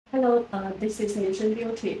Hello, this is Mission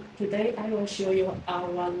Beauty. Today I will show you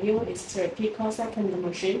our new extra pico second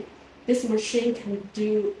machine. This machine can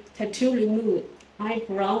do tattoo remove,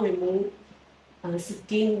 eyebrow remove,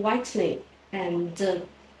 skin whitening, and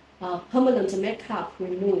permanent makeup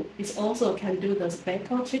remove. It also can do the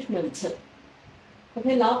speckle treatment.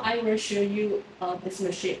 Okay, now I will show you this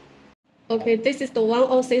machine. Okay, this is the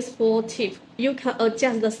 1064 tip. You can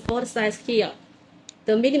adjust the spot size here.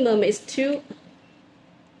 The minimum is 2,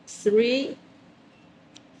 3,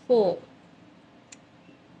 4,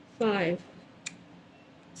 5,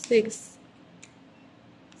 6,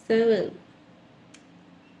 7,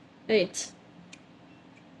 8,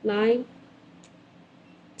 9,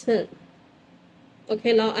 10.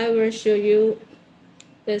 Okay, now I will show you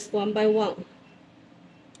this one by one.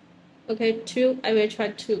 Okay, 2, I will try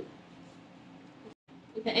 2.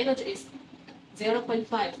 Okay, energy is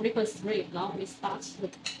 0.5, frequency 3. Now we start the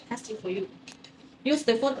testing for you. Use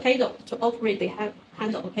the foot pedal to operate the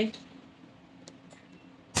handle, okay?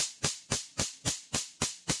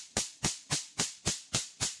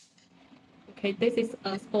 Okay, this is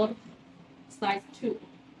a spot size 2.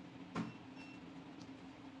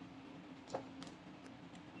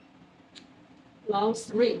 Now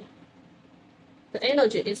 3. The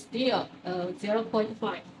energy is still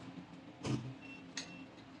 0.5.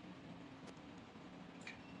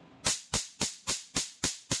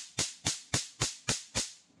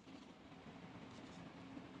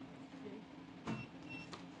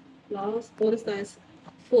 Now spot size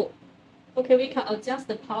 4. Okay, we can adjust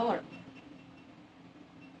the power.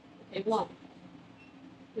 Okay, 1.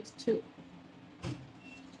 It's 2.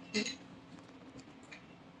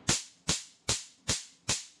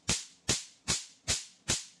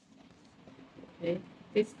 Okay,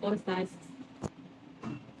 this spot size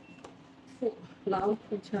 4. Now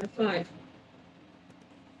we try 5.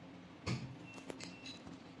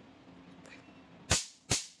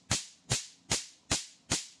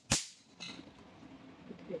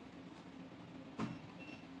 Okay.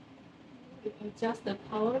 We adjust the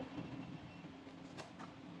power.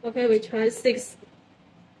 Okay, we try 6.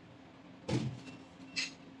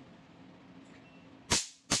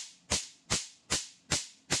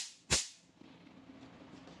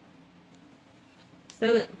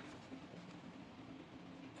 Seven.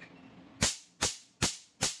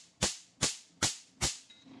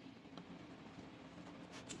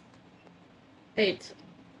 8.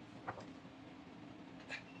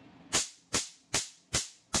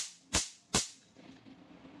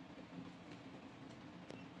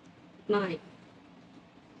 9.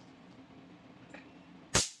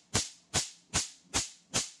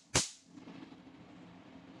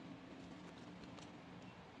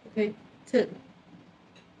 Okay, 10.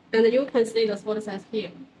 And you can see the spot size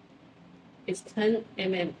here. It's 10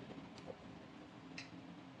 mm.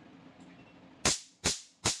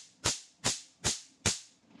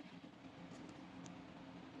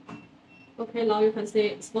 Okay, now you can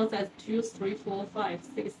see spot size 2, 3, 4, 5,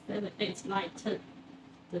 6, 7, 8, 9, 10.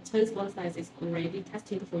 The 10 spot size is already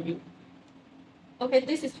tested for you. Okay,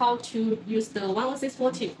 this is how to use the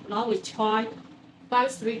 1064 tip. Now we try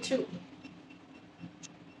 532.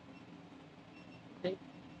 Okay.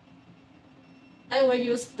 I will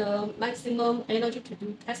use the maximum energy to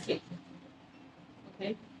do testing.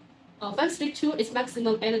 Okay. 532 is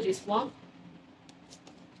maximum energy is 1.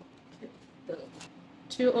 Okay.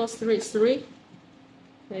 2 or 3, 3.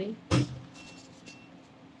 Okay.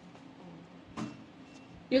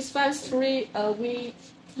 Use 5-3, we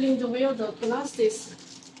clean the wheel the glasses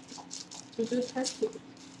to do testing.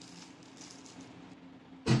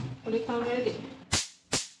 Polycount ready.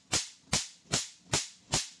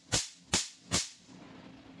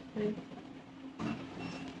 Okay.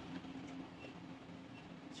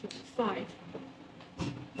 5.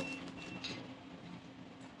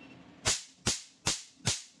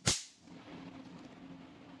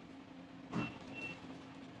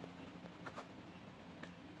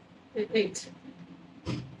 And 8.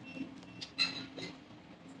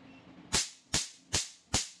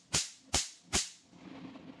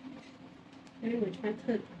 Okay, we try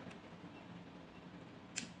 10.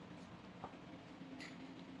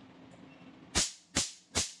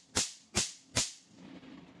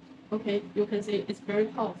 Okay, you can see it's very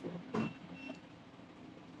powerful.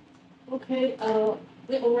 Okay,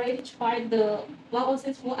 we already tried the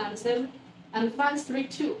 1064 and 7 and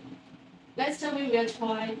 532. Next time we will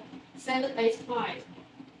try 785.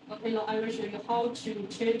 Okay, now I will show you how to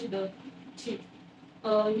change the tip.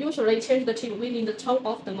 Usually change the tip, we need to turn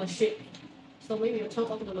off the machine. So we will turn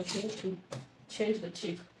off the machine to change the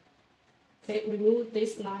tip. Okay, remove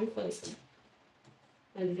this line first.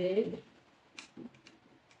 And then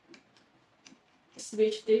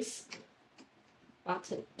switch this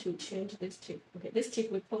button to change this tip. Okay, this tip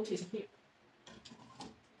we put it here.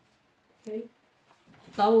 Okay.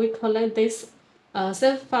 Now we collect this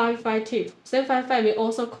 755 tip. 755 we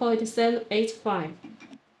also call it 785.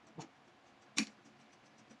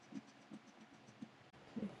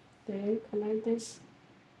 Then connect this.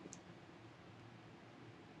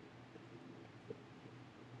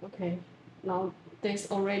 Okay, now this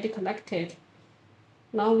already connected.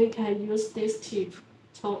 Now we can use this tip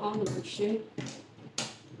to turn on the machine.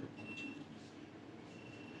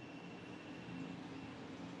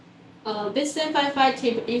 This 755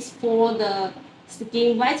 tip is for the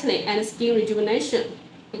skin whitening and skin rejuvenation.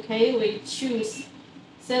 Okay, we choose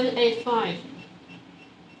 785.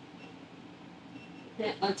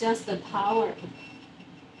 Then adjust the power.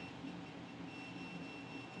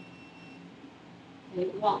 Okay,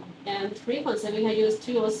 1. And frequency we can use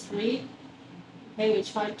 2 or 3. Okay, we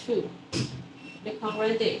try 2. Become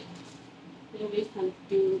ready. Then we can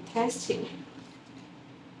do testing.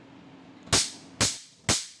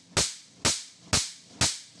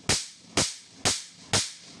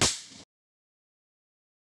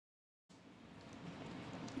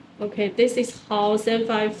 Okay, this is how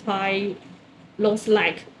 755 looks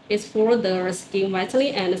like. It's for the skin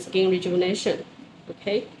whitening and skin rejuvenation.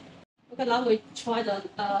 Okay. Okay, now we try the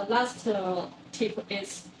last tip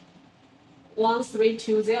is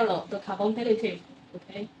 1320, the carbon pellet tip.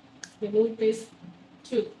 Okay, remove this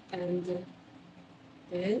tube and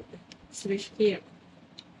then switch here.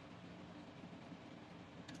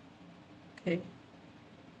 Okay.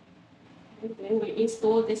 And then we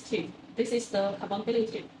install this tip. This is the carbon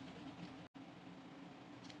pellet tip.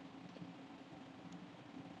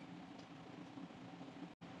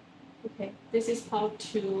 Okay, this is how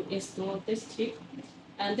to install this tip.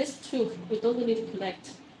 And this tube we don't need to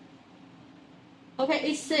connect.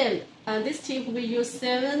 Okay, it's same. And this tip we use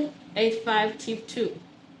 785 tip 2.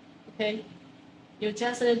 Okay, you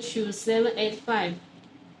just choose 785.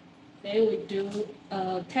 Then we do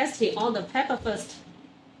testing on the paper first.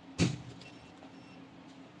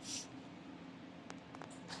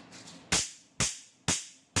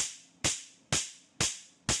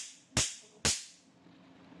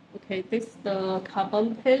 Okay, this is the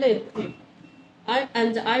carbon pellet tip.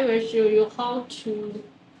 I will show you how to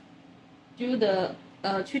do the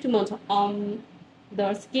treatment on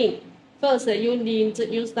the skin. First, you need to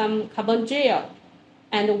use some carbon gel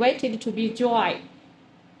and wait it to be dry.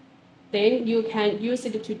 Then you can use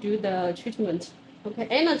it to do the treatment. Okay,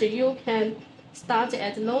 energy you can start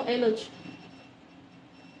at low energy.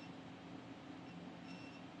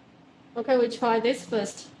 Okay, we try this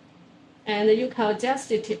first. And you can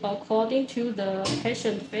adjust it according to the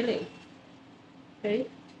patient feeling. Okay.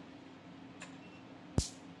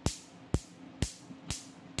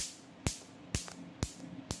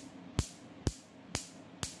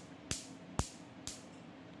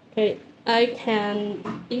 Okay, I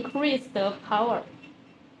can increase the power.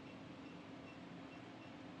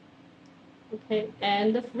 Okay,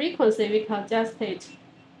 and the frequency we can adjust it.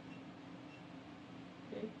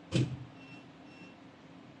 Okay.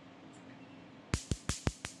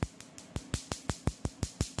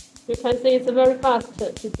 You can see it's very fast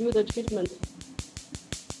to do the treatment.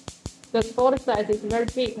 The spot size is very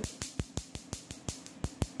big.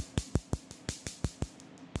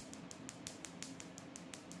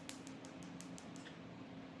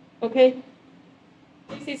 Okay,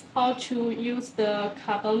 this is how to use the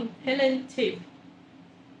carbon pellet tip.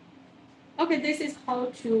 Okay, this is how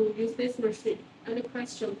to use this machine. Any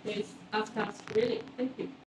question, please ask us. Really, thank you.